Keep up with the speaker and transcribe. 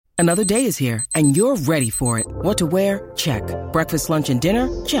Another day is here, and you're ready for it. What to wear? Check. Breakfast, lunch, and dinner?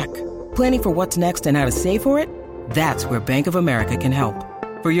 Check. Planning for what's next and how to save for it? That's where Bank of America can help.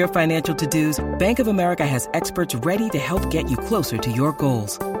 For your financial to-dos, Bank of America has experts ready to help get you closer to your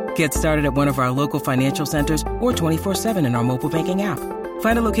goals. Get started at one of our local financial centers or 24/7 in our mobile banking app.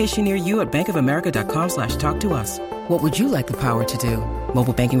 Find a location near you at bankofamerica.com/talktous. What would you like the power to do?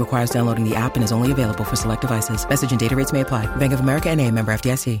 Mobile banking requires downloading the app and is only available for select devices. Message and data rates may apply. Bank of America N.A., member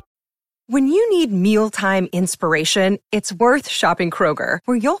FDIC. When you need mealtime inspiration, it's worth shopping Kroger,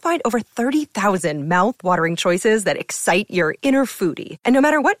 where you'll find over 30,000 mouth-watering choices that excite your inner foodie. And no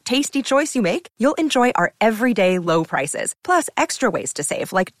matter what tasty choice you make, you'll enjoy our everyday low prices, plus extra ways to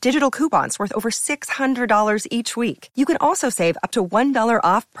save, like digital coupons worth over $600 each week. You can also save up to $1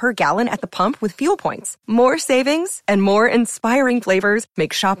 off per gallon at the pump with fuel points. More savings and more inspiring flavors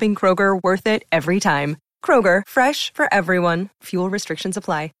make shopping Kroger worth it every time. Kroger, fresh for everyone. Fuel restrictions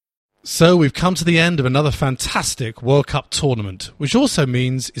apply. So we've come to the end of another fantastic World Cup tournament, which also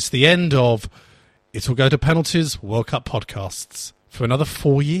means it's the end of It'll Go to Penalties World Cup podcasts for another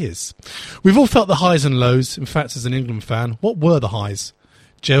 4 years. We've all felt the highs and lows. In fact, as an England fan, what were the highs?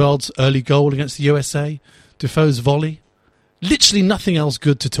 Gerrard's early goal against the USA? Defoe's volley? Literally nothing else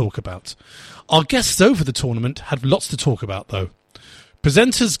good to talk about. Our guests over the tournament had lots to talk about, though.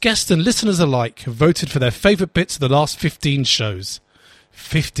 Presenters, guests and listeners alike have voted for their favourite bits of the last 15 shows.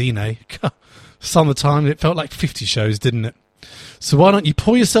 15, eh? Some of the time it felt like 50 shows, didn't it? So why don't you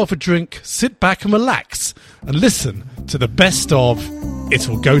pour yourself a drink, sit back and relax, and listen to the best of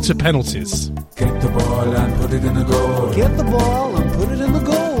It'll Go to Penalties. Get the ball and put it in the goal. Get the ball and put it in the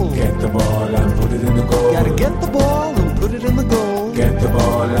goal. Get the ball and put it in the goal. Gotta get the ball and put it in the goal. Get the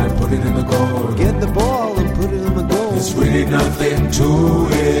ball and put it in the goal. Get the ball and put it in the goal. There's really nothing to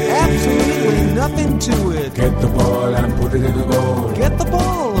it. Absolutely nothing to it. Get the ball and put it in the goal. Get the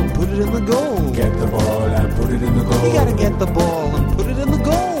ball and put it in the goal. Get the ball and put it in the goal. You gotta get the ball and put it in the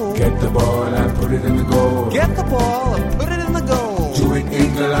goal. Get the ball and put it in the goal. Get the ball and put it in the goal. Do it,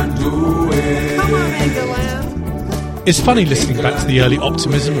 England, do it. Come on, England. It's funny listening back to the early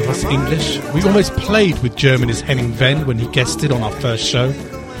optimism of us English. We almost played with Germany's Henning Venn when he guested on our first show.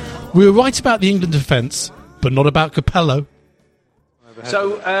 We were right about the England defence, but not about Capello.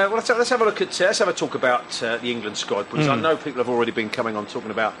 So let's have a look at let's have a talk about the England squad, because I know people have already been coming on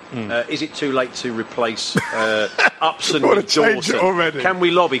talking about is it too late to replace Upson with Dawson? Already. Can we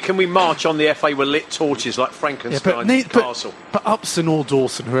lobby? Can we march on the FA with lit torches like Frankenstein's castle? But Upson or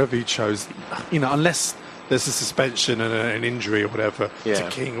Dawson, whoever he chose, unless there's a suspension and an injury or whatever to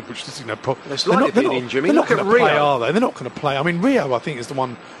King, which is There's likely to be an injury. I mean, look at Rio. Play, are they? They're not going to play. I mean, Rio, I think, is the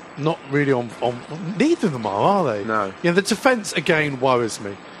one. Not really on. Neither of them are they? No. The defence again worries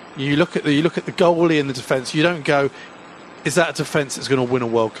me. You look at the goalie and the defence. You don't go, is that a defence that's going to win a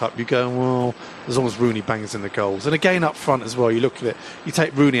World Cup? You go, well, as long as Rooney bangs in the goals. And again up front as well. You look at it. You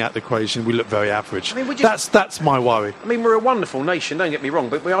take Rooney out of the equation. We look very average. I mean, that's my worry. I mean, we're a wonderful nation. Don't get me wrong,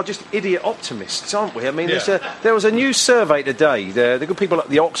 but we are just idiot optimists, aren't we? I mean, there was a new survey today. The good people at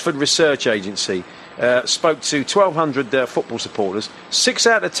the Oxford Research Agency spoke to 1,200 football supporters. 6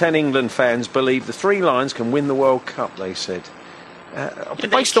 out of 10 England fans believe the Three Lions can win the World Cup, they said.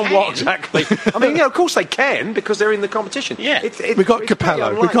 Based on what exactly? I mean, of course they can, because they're in the competition. Yeah. We've got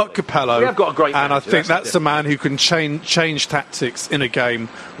Capello. We have got a great manager, and I think that's the man who can change tactics in a game,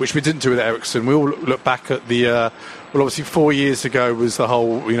 which we didn't do with Ericsson. We all look back at the... Well, obviously, 4 years ago was the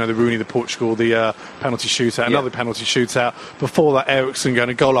whole, the Rooney, the Portugal, the penalty shootout, another penalty shootout. Before that, Ericsson going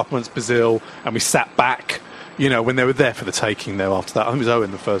a goal up against Brazil, and we sat back, when they were there for the taking there after that. I think it was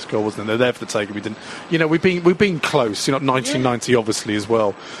Owen, the first goal, wasn't it? They're there for the taking. We didn't, we've been close, 1990, obviously, as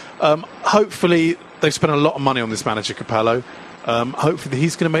well. Hopefully, they've spent a lot of money on this manager, Capello. Hopefully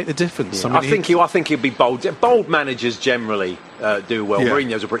he's going to make the difference. Yeah. I think he'll be bold. Bold managers generally do well.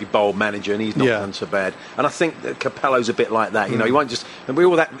 Mourinho's a pretty bold manager, and he's not done so bad. And I think that Capello's a bit like that. He won't just. And we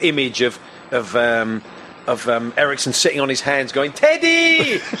all that image of Ericsson sitting on his hands going,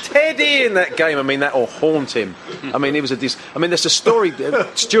 Teddy, Teddy, in that game. I mean, that will haunt him. I mean, it was there's a story.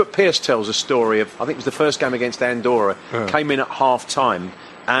 Stuart Pearce tells a story of, I think it was the first game against Andorra. Came in at half time,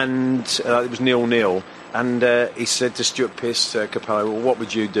 and it was 0-0. And he said to Stuart Pearce, Capello, well, what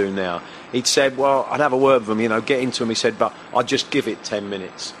would you do now? He'd said, well, I'd have a word with him, get into him. He said, but I'd just give it 10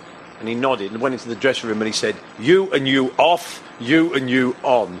 minutes. And he nodded and went into the dressing room and he said, you and you off, you and you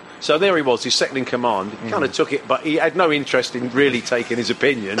on. So there he was, his second in command. He kind of took it, but he had no interest in really taking his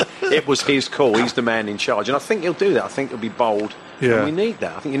opinion. It was his call. He's the man in charge. And I think he'll do that. I think he'll be bold. Yeah. And we need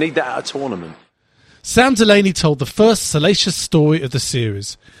that. I think you need that at a tournament. Sam Delaney told the first salacious story of the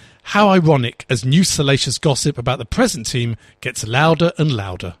series. How ironic as new salacious gossip about the present team gets louder and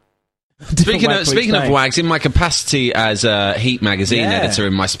louder. Speaking of wags, in my capacity as a Heat magazine editor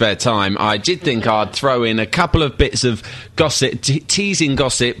in my spare time, I did think I'd throw in a couple of bits of gossip, teasing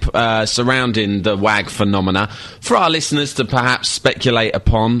gossip surrounding the wag phenomena for our listeners to perhaps speculate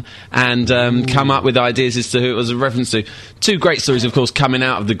upon and come up with ideas as to who it was a reference to. Two great stories, of course, coming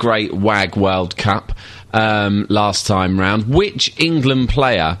out of the great WAG World Cup last time round. Which England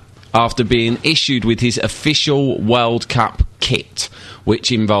player, after being issued with his official World Cup kit,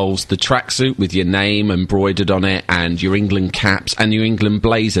 which involves the tracksuit with your name embroidered on it and your England caps and your England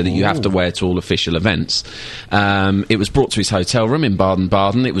blazer that you have to wear to all official events. It was brought to his hotel room in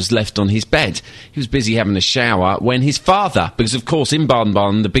Baden-Baden. It was left on his bed. He was busy having a shower when his father, because of course in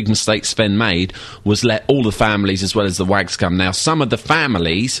Baden-Baden the big mistake Sven made was let all the families as well as the wags come. Now, some of the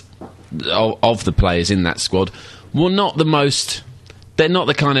families of the players in that squad were not the most... They're not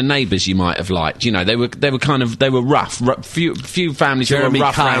the kind of neighbours you might have liked. You know, they were rough. Few families Jeremy were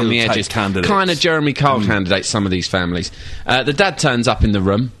rough Kyle around the type edges. candidates. Kind of Jeremy Kyle candidates, some of these families. The dad turns up in the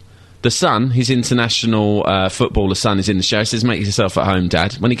room. The son, his international footballer son, is in the shower. He says, make yourself at home,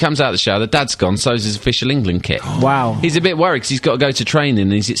 Dad. When he comes out of the shower, the dad's gone, so's his official England kit. Wow. He's a bit worried because he's got to go to training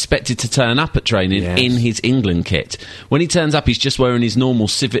and he's expected to turn up at training in his England kit. When he turns up, he's just wearing his normal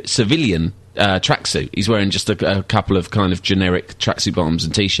civilian tracksuit. He's wearing just a couple of kind of generic tracksuit bottoms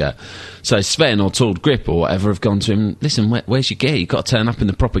and T-shirt. So Sven or Tord Grip or whatever have gone to him, listen, where's your gear? You've got to turn up in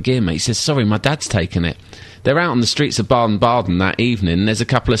the proper gear, mate. He says, sorry, my dad's taken it. They're out on the streets of Baden-Baden that evening, and there's a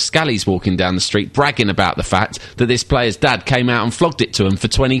couple of scallies walking down the street bragging about the fact that this player's dad came out and flogged it to him for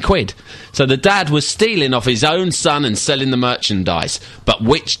 20 quid. So the dad was stealing off his own son and selling the merchandise. But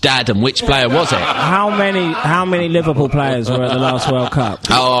which dad and which player was it? How many Liverpool players were at the last World Cup?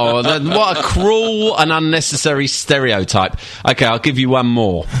 Oh, what a cruel and unnecessary stereotype. Okay, I'll give you one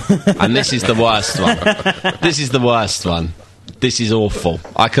more. And this is the worst one. This is the worst one. This is awful.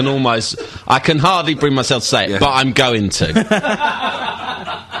 I can hardly bring myself to say it, but I'm going to.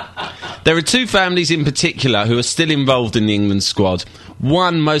 There are two families in particular who are still involved in the England squad.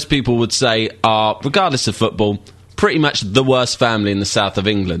 One, most people would say, are, regardless of football, pretty much the worst family in the south of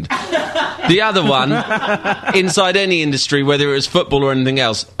England. The other one, inside any industry, whether it was football or anything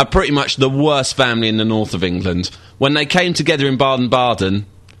else, are pretty much the worst family in the north of England. When they came together in Baden-Baden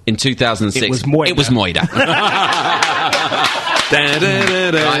in 2006, it was Moida.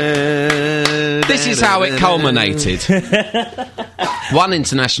 This is how it culminated. One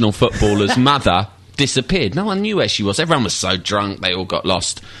international footballer's mother disappeared. No one knew where she was. Everyone was so drunk they all got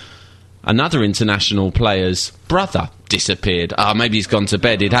lost. Another international player's brother disappeared. Maybe he's gone to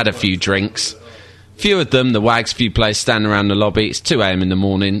bed. He'd had a few drinks. Few of them, the wags, few players standing around the lobby. It's 2 a.m. in the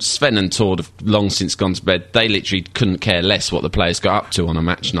morning. Sven and Tord have long since gone to bed. They literally couldn't care less what the players got up to on a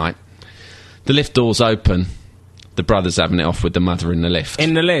match night. The lift doors open. The brother's having it off with the mother in the lift.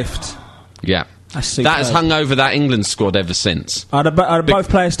 In the lift? Yeah. That has hung over that England squad ever since. Are both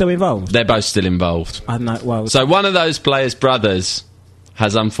players still involved? They're both still involved. I know. Well, so one of those players' brothers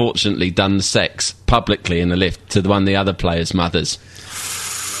has unfortunately done the sex publicly in the lift to one of the other players' mothers.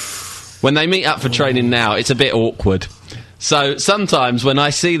 When they meet up for training now, it's a bit awkward. So sometimes when I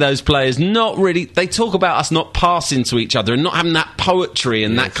see those players not really... They talk about us not passing to each other and not having that poetry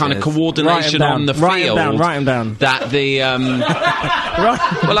and that kind of coordination on the field. Write them down. That the...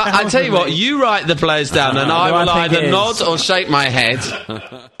 Well, I tell you what, you write the players down and I will either nod or shake my head.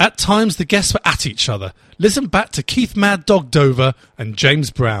 At times, the guests were at each other. Listen back to Keith Mad Dog Dover and James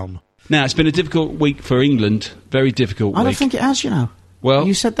Brown. Now, it's been a difficult week for England. Very difficult week. I don't think it has, you know. Well,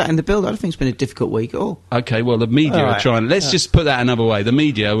 you said that in the build. I don't think it's been a difficult week at all. Okay, well, the media are trying... Let's just put that another way. The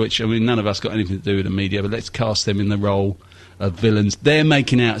media, which, I mean, none of us got anything to do with the media, but let's cast them in the role of villains. They're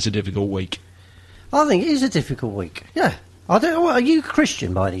making out it's a difficult week. I think it is a difficult week, yeah. Are you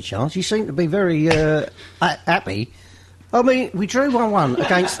Christian by any chance? You seem to be very happy. I mean, we drew 1-1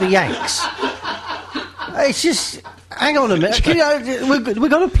 against the Yanks. It's just... Hang on a minute. We've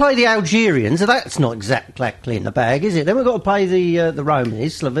got to play the Algerians. That's not exactly in the bag, is it? Then we've got to play the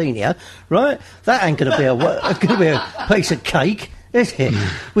Romanies, Slovenia, right? That ain't going to be a piece of cake, is it?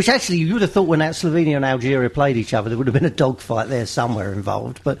 Which actually, you would have thought when Slovenia and Algeria played each other, there would have been a dogfight there somewhere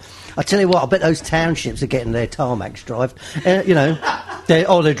involved. But I tell you what, I bet those townships are getting their tarmacs drived. Their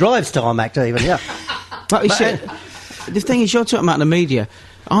drives tarmacked even. Yeah. But the thing is, you're talking about the media.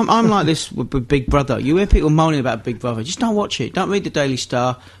 I'm like this with Big Brother. You hear people moaning about Big Brother. Just don't watch it. Don't read the Daily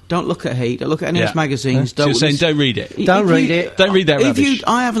Star. Don't look at Heat. Don't look at any of those magazines. So you're saying don't read it. Don't read it. Don't read that rubbish.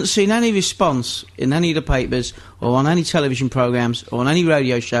 I haven't seen any response in any of the papers or on any television programmes or on any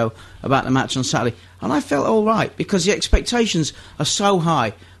radio show about the match on Saturday. And I felt all right because the expectations are so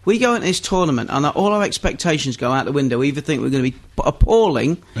high We go into this tournament and all our expectations go out the window. We either think we're going to be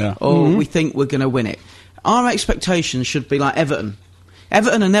appalling or we think we're going to win it. Our expectations should be like Everton.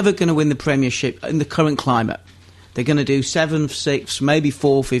 Everton are never going to win the Premiership in the current climate. They're going to do 7th, 6th, maybe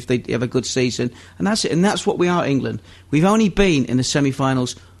 4th if they have a good season. And that's it. And that's what we are, England. We've only been in the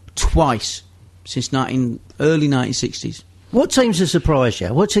semi-finals twice since early 1960s. What teams have surprised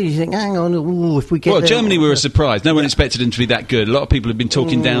you? What teams you think, hang on, if we get Well, there, Germany were a surprise. No one expected them to be that good. A lot of people have been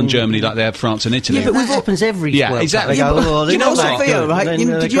talking down Germany like they have France and Italy. Yeah, but that happens every Yeah, World Cup. exactly. They go, Do you they're know not that Sophia, good. right? Then,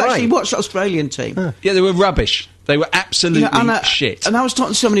 Did you they're actually great. watch the Australian team? Yeah, they were rubbish. They were absolutely shit. And I was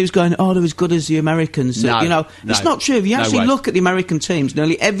talking to somebody who was going, they're as good as the Americans. No, it's not true. If you no actually way. look at the American teams,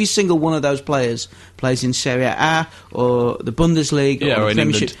 nearly every single one of those players plays in Serie A or the Bundesliga Yeah, or or the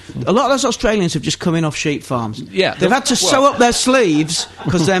in Premiership. England. A lot of those Australians have just come in off sheep farms. Yeah, They've had to sew up their sleeves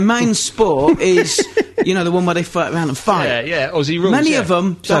because their main sport is, the one where they fight around and fight. Yeah, Aussie rules. Many yeah. of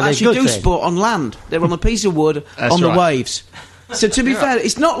them So don't they're actually good do then. sport on land. They're on a piece of wood That's on the right. waves. So to be fair,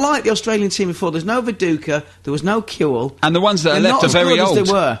 it's not like the Australian team before. There's no Viduka, there was no Kewell. And the ones that are They're left not are as very good as old.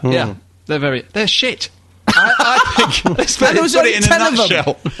 they were. Yeah, they're shit. I think let's put And there was it only in a 10 of them.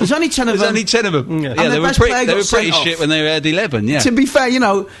 nutshell. There's only 10 of There's them. only 10 of them. And Yeah, their they were best player pretty got pretty sent shit off. when they had 11. Yeah. To be fair,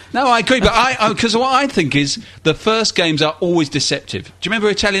 No, I agree, but because what I think is the first games are always deceptive. Do you remember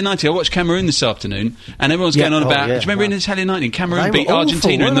Italian 90? I watched Cameroon this afternoon, and everyone's going on about. Do you remember in Italian 90? Cameroon They beat were awful,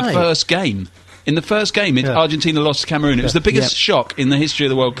 Argentina in the weren't they? first game. In the first game, Argentina lost to Cameroon. It was the biggest shock in the history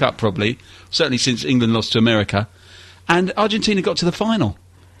of the World Cup, probably, certainly since England lost to America, and Argentina got to the final.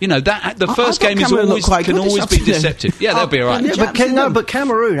 That the first thought game is Cameroon always looked quite can good this always be afternoon. deceptive. Yeah, they'll be all right. Yeah, but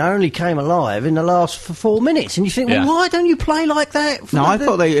Cameroon only came alive in the last 4 minutes, and you think, Yeah. well, why don't you play like that? No, I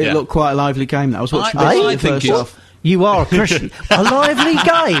thought it looked quite a lively game. I was watching I the think first it's- half. You are a Christian. A lively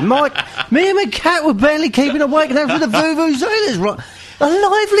game. Me and my cat were barely keeping awake, and that was the Vuvuzelas. Right. A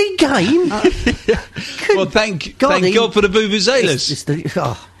lively game. Well, thank God God for the Vuvuzelas. It's the,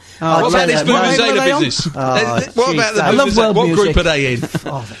 What about this Where are Vuvuzela they on? business? Oh, What about the I love Vuvuzela? world What music. group are they in?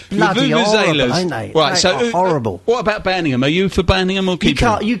 bloody horrible, ain't they? Right, They so are horrible. What about banning them? Are you for banning them or You keeping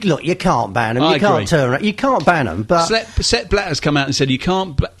them? can't. You can't ban them. I You can't agree. turn around. You can't ban them. But Sepp Blatter's come out and said you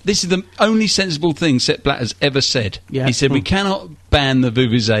can't. This is the only sensible thing Sepp Blatter's ever said. Yeah. He said we cannot ban the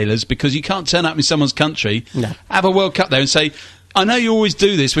Vuvuzelas because you can't turn up in someone's country, have a World Cup there, and say, "I know you always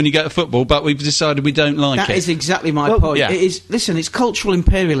do this when you go to football, but we've decided we don't like That it." is exactly my point. yeah. It is. Listen, it's cultural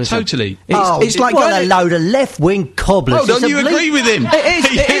imperialism. Totally. It's like what going a load of left-wing cobblers. Hold on, It's a you agree with him?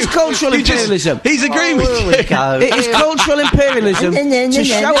 It is cultural You just- imperialism. He's agreeing Here with we you. go. It is cultural imperialism to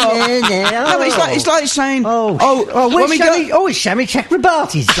show up. No, but it's like saying, when we go, it's Sammy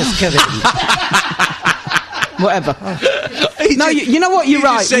Chakrabarty's just come in. whatever. No, you know what? You're You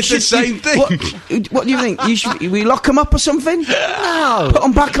right. just said We should- the same thing. What do you think? We lock them up or something? No. Put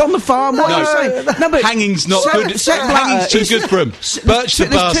them back on the farm? What are you saying? No, but Hanging's not Sepp- good. Sepp Hanging's Blatter too good for him. Birch the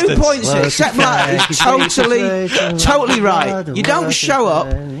There's 2 bastards. points here. Sepp Blatter is totally right. You don't show up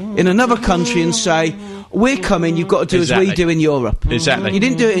in another country and say, we're coming, you've got to do as we Exactly. do in Europe. Exactly. You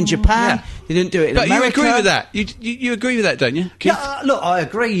didn't do it in Japan. Yeah. You didn't do it in But America. you agree with that? You agree with that, don't you? Keith? Yeah, look, I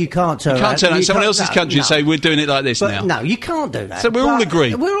agree. You can't turn. You can't turn up in someone else's country and say we're doing it like this But now. no, you can't do that. So we're all But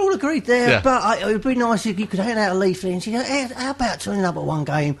agreed. We're all agreed there. Yeah. But it would be nice if you could hand out a leaflet and say, hey, how about turning up at one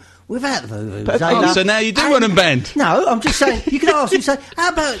game without the Vuvuzela? Oh, so now you do want them banned? No, I'm just saying. You could ask and say, how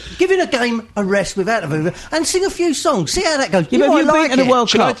about giving a game a rest without the Vuvuzela and sing a few songs? See how that goes. Yeah, but have you might been to like the it.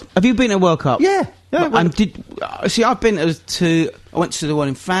 World Cup? Have you been to a World Cup? Yeah. Yeah, Well, and see, I've been to. I went to the one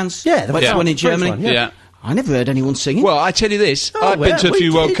in France. Yeah, the went to one in French Germany. one, Yeah. I never heard anyone singing. Well, I tell you this, Oh, I've been well, to a we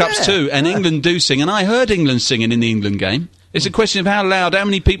few World did, Cups yeah. too, and England do sing, and I heard England singing in the England game. It's a question of how loud, how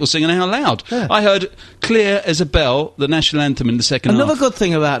many people sing and how loud. Yeah. I heard clear as a bell the national anthem in the second Another half. good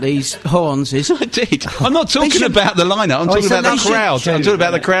thing about these horns is I did. I'm not talking should- about the lineup. I'm talking so about the they should- crowd. I'm talking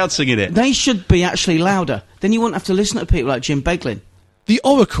about the crowd singing it. they should be actually louder. Then you wouldn't have to listen to people like Jim Beglin. The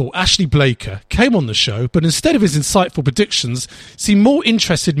Oracle, Ashley Blaker, came on the show, but instead of his insightful predictions, seemed more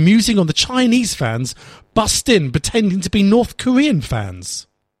interested musing on the Chinese fans bust in pretending to be North Korean fans.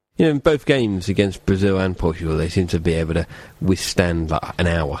 You know, in both games against Brazil and Portugal, they seem to be able to withstand like an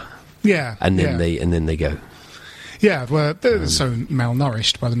hour, Yeah. and then yeah. they go. Yeah, well, they're so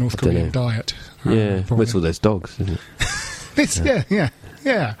malnourished by the North I don't Korean know. diet. Yeah, probably. whistle those dogs, isn't it?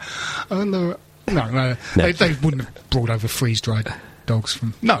 Yeah. No. They wouldn't have brought over freeze-dried dogs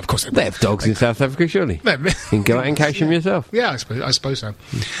from... No, of course They have dogs in South Africa, surely. They- You can go out and catch them yourself. Yeah, I suppose so.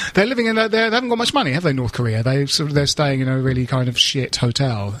 They're living in. They haven't got much money, have they? North Korea. They're staying in a really kind of shit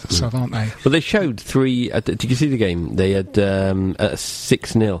hotel stuff, aren't they? Well, they showed 3... did you see the game? They had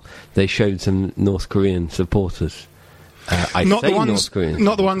 6-0. They showed some North Korean supporters Not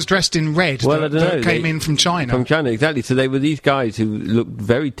the ones dressed in red that came in from China. From China, exactly. So they were these guys who looked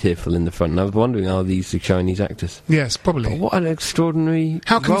very tearful in the front. And I was wondering, are these the Chinese actors? Yes, probably. But what an extraordinary.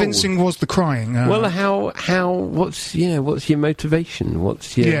 How convincing was the crying? Well, what's your motivation?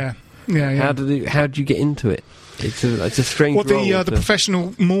 What's your How did you get into it? It's a strange role. The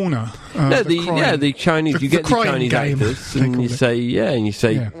professional mourner. The Chinese. You get the Chinese actors, and you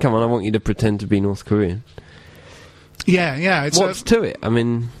say, "Come on, I want you to pretend to be North Korean." Yeah. What's to it? I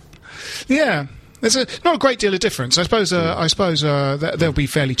mean, yeah. There's not a great deal of difference. I suppose they'll be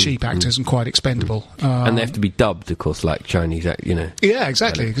fairly cheap actors and quite expendable. And they have to be dubbed, of course, like Chinese, Yeah,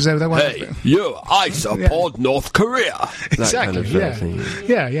 exactly. Because they won't. Hey, I support North Korea. Exactly.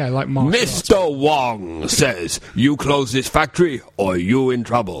 Yeah, like Mr. Wong says, "You close this factory, or you in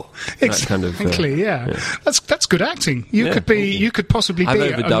trouble." Exactly. That's good acting. You could possibly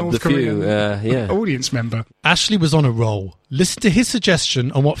be a North Korean audience member. Ashley was on a roll. Listen to his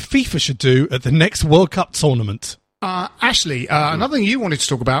suggestion on what FIFA should do at the next World Cup tournament. Ashley, another thing you wanted to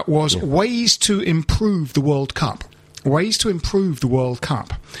talk about was ways to improve the World Cup. Ways to improve the World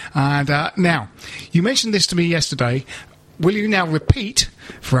Cup. And now, you mentioned this to me yesterday. Will you now repeat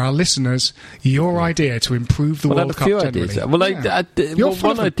for our listeners your idea to improve the World Cup generally? One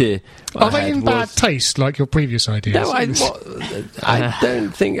idea. Are they in bad taste like your previous ideas? No, I don't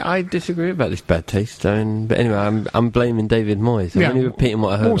think I disagree about this bad taste. But anyway, I'm blaming David Moyes. I'm only repeating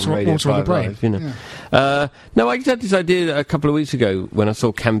what I heard on Radio 5 Live. No, I just had this idea a couple of weeks ago when I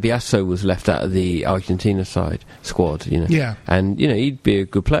saw Cambiasso was left out of the Argentina squad. And he'd be a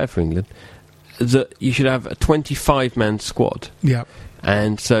good player for England. That you should have a 25-man squad. Yeah.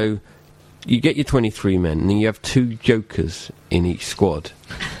 And so you get your 23 men, and then you have 2 jokers in each squad.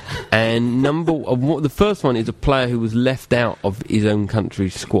 And the first one is a player who was left out of his own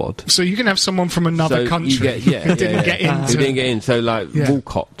country's squad. So you can have someone from another country who didn't get in. Who didn't get in. So,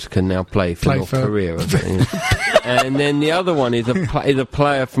 Walcott can now play for North Korea. And then the other one is a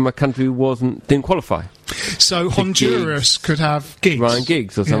player from a country who didn't qualify. So Honduras could have Giggs. Ryan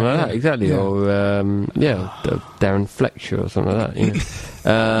Giggs or something like that, exactly. Yeah. Or, Darren Fletcher or something like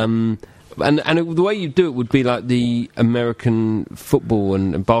that, And the way you do it would be like the American football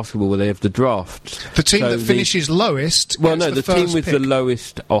and basketball where they have the draft. The team that finishes lowest. Well, no, the team with the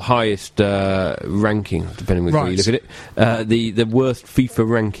lowest or highest ranking, depending on where you look at it. The worst FIFA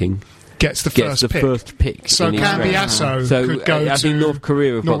ranking gets the first pick. So Cambiasso could go I think North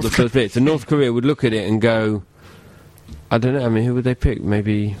Korea have got the first pick. So North Korea would look at it and go, I don't know. I mean, who would they pick?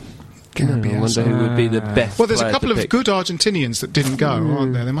 Maybe. I wonder who would be the best. Well, there's a couple of good Argentinians that didn't go,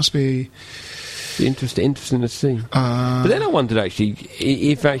 aren't there? There must be. Interesting to see. But then I wondered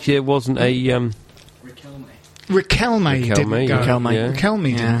if there wasn't a. Riquelme didn't go.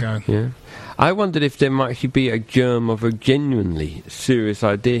 Riquelme didn't go. Yeah. I wondered if there might actually be a germ of a genuinely serious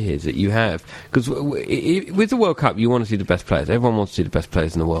idea here that you have. Because with the World Cup, you want to see the best players. Everyone wants to see the best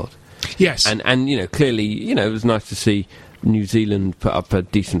players in the world. Yes. And clearly, it was nice to see New Zealand put up a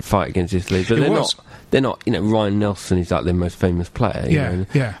decent fight against Italy. But they're not, Ryan Nelson is like their most famous player.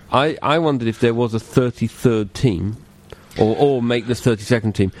 Yeah. I wondered if there was a 33rd team, or make the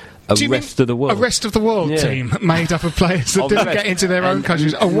 32nd team, a rest of the world team made up of players that didn't get into their own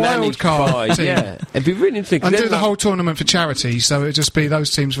countries. A wild card team. Yeah, it'd be really interesting. And do the whole tournament for charity, so it'd just be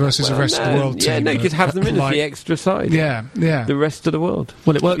those teams versus the rest of the world team. Yeah, no, you could have them in as the extra side. Yeah. The rest of the world.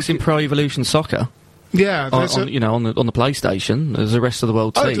 Well, it works in Pro Evolution Soccer. Yeah, on the PlayStation, there's the rest of the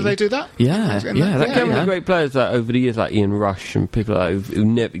world team. Oh, do they do that? Yeah. There great players over the years, like Ian Rush and people like who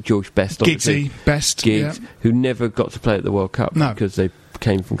never, George Best, Giggsy, Best, who never got to play at the World Cup because they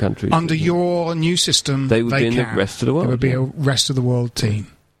came from countries. Under your new system, they would be in the rest of the world. There would be a rest of the world team.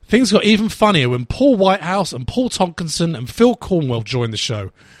 Things got even funnier when Paul Whitehouse and Paul Tonkinson and Phil Cornwell joined the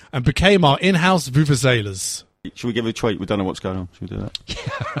show and became our in-house vuvuzelas. Should we give a tweet? We don't know what's going on. Should we do that?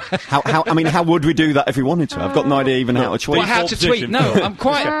 How would we do that if we wanted to? I've got no idea even how to tweet. Well, how to tweet? No, I'm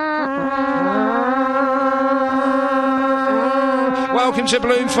quite... Welcome to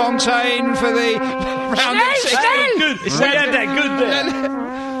Bloemfontein for the round of 16. Good. Good.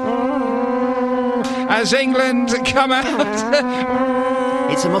 As England come out.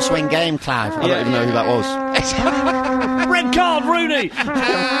 It's a must-win game, Clive. I don't even know who that was. Red card, Rooney.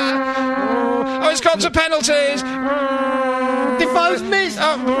 It's gone to penalties. Defoe's missed.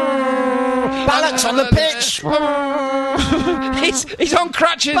 Ballock's on the pitch. He's on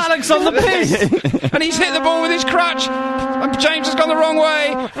crutches. Ballock's on the pitch. And he's hit the ball with his crutch. And James has gone the wrong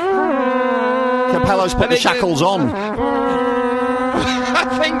way. Capello's put the shackles on.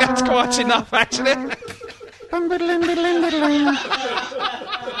 I think that's quite enough, actually.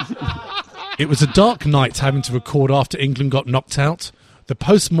 It was a dark night having to record after England got knocked out. The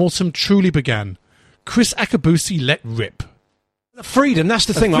post-mortem truly began. Chris Akabusi let rip. Freedom, that's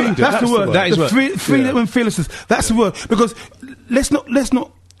the thing. Freedom, that's the word. That is freedom and fearlessness. That's the word. Because let's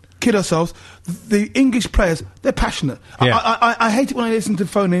not kid ourselves. The English players, they're passionate. Yeah. I hate it when I listen to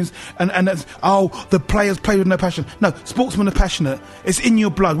phone-ins and that's, the players play with no passion. No, sportsmen are passionate. It's in your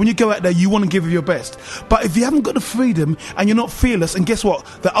blood. When you go out there, you want to give your best. But if you haven't got the freedom and you're not fearless, and guess what?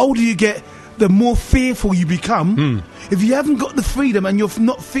 The older you get, the more fearful you become. If you haven't got the freedom and you're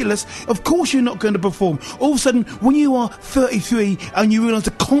not fearless, of course you're not going to perform. All of a sudden, when you are 33 and you realise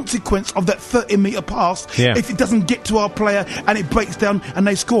the consequence of that 30-metre pass, if it doesn't get to our player and it breaks down and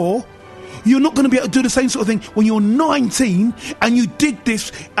they score, you're not going to be able to do the same sort of thing when you're 19 and you did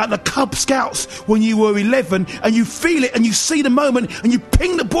this at the Cub Scouts when you were 11 and you feel it and you see the moment and you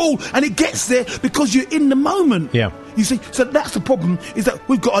ping the ball and it gets there because you're in the moment. Yeah. You see, so that's the problem, is that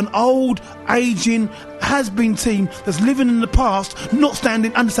we've got an old, ageing, has-been team that's living in the past, not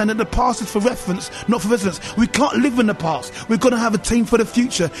understanding that the past is for reference, not for residence. We can't live in the past. We've got to have a team for the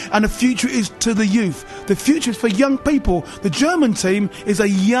future, and the future is to the youth. The future is for young people. The German team is a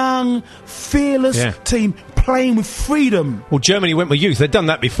young, fearless team playing with freedom. Well, Germany went with youth. They've done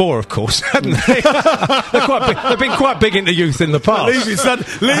that before, of course, haven't they? They've been quite big into youth in the past. Leave it, son.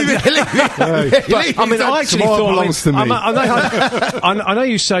 Leave it. But, I mean, I actually thought... I know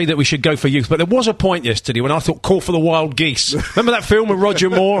you say that we should go for youth, but there was a point yesterday when I thought call for the wild geese. Remember that film with Roger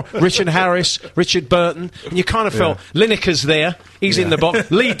Moore, Richard Harris, Richard Burton? And you kind of felt Lineker's there, he's in the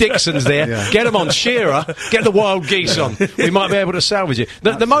box, Lee Dixon's there, get him on, Shearer, get the wild geese on. We might be able to salvage it.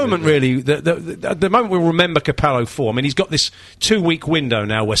 The moment really, the moment we'll remember Capello for, I mean, he's got this 2-week window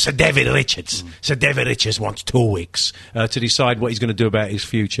now where Sir David Richards wants 2 weeks to decide what he's going to do about his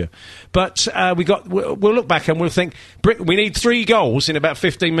future. But we'll look back and we'll think, we need 3 goals in about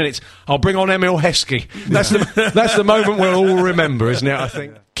 15 minutes. I'll bring on Emil Heskey. That's the moment we'll all remember, isn't it, I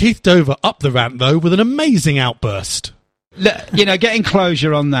think? Keith Dover upped the rant, though, with an amazing outburst. Getting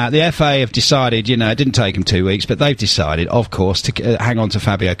closure on that. The FA have decided, it didn't take them 2 weeks, but they've decided, of course, to hang on to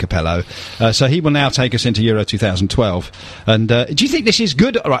Fabio Capello. So he will now take us into Euro 2012. And do you think this is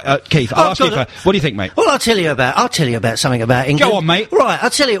good? Right, Keith, I'll ask you first. What do you think, mate? Well, I'll tell you about something about England. Go on, mate. Right, I'll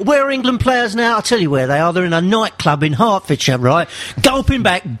tell you, where are England players now? I'll tell you where they are. They're in a nightclub in Hertfordshire, right? Gulping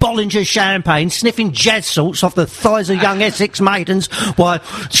back Bollinger champagne, sniffing jazz salts off the thighs of young Essex maidens, while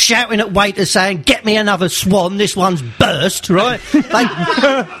shouting at waiters saying, "Get me another Swan, this one's burst." Right?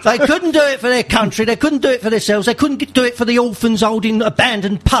 They couldn't do it for their country, they couldn't do it for themselves, they couldn't do it for the orphans holding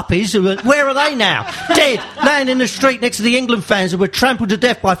abandoned puppies. Where are they now? Dead, laying in the street next to the England fans who were trampled to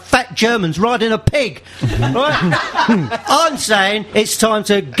death by fat Germans riding a pig. Right? I'm saying it's time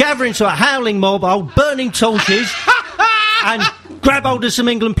to gather into a howling mob, hold burning torches, and grab hold of some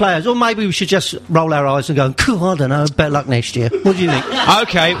England players. Or maybe we should just roll our eyes and go, I don't know, better luck next year. What do you think?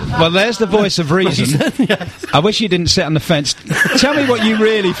 OK, well, there's the voice of reason. I wish you didn't sit on the fence. Tell me what you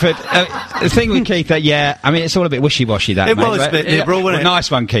really... the thing with Keith, it's all a bit wishy-washy, that, It mate. was a bit liberal, wasn't it? Nice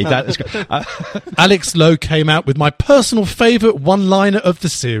one, Keith. That's good. Alex Lowe came out with my personal favourite one-liner of the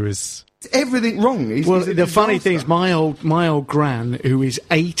series. Everything wrong. The funny thing is, my old gran, who is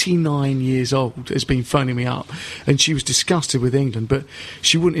 89 years old, has been phoning me up, and she was disgusted with England, but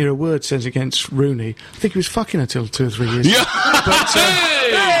she wouldn't hear a word said against Rooney. I think he was fucking her till 2 or 3 years ago.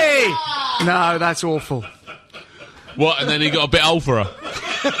 Hey! No, that's awful. What, and then he got a bit old for her?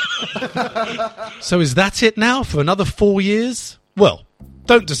 So is that it now for another 4 years? Well,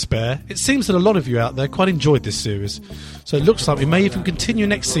 don't despair. It seems that a lot of you out there quite enjoyed this series. So it looks like we may even continue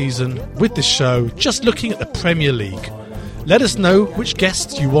next season with this show, just looking at the Premier League. Let us know which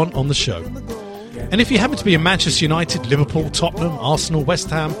guests you want on the show. And if you happen to be a Manchester United, Liverpool, Tottenham, Arsenal, West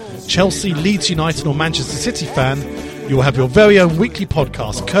Ham, Chelsea, Leeds United or Manchester City fan, you will have your very own weekly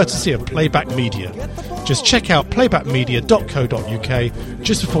podcast courtesy of Playback Media. Just check out playbackmedia.co.uk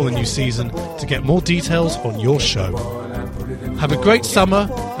just before the new season to get more details on your show. Have a great summer,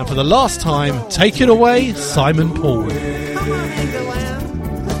 and for the last time, take it away, Simon Paul. Do it,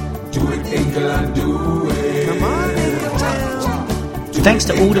 England, do it. Come on, England. Thanks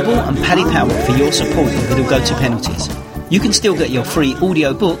to Audible and Paddy Power for your support of It'll Go to Penalties. You can still get your free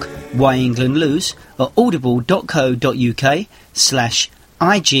audio book, Why England Lose, at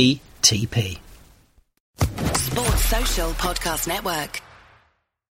audible.co.uk/IGTP. Sports Social Podcast Network.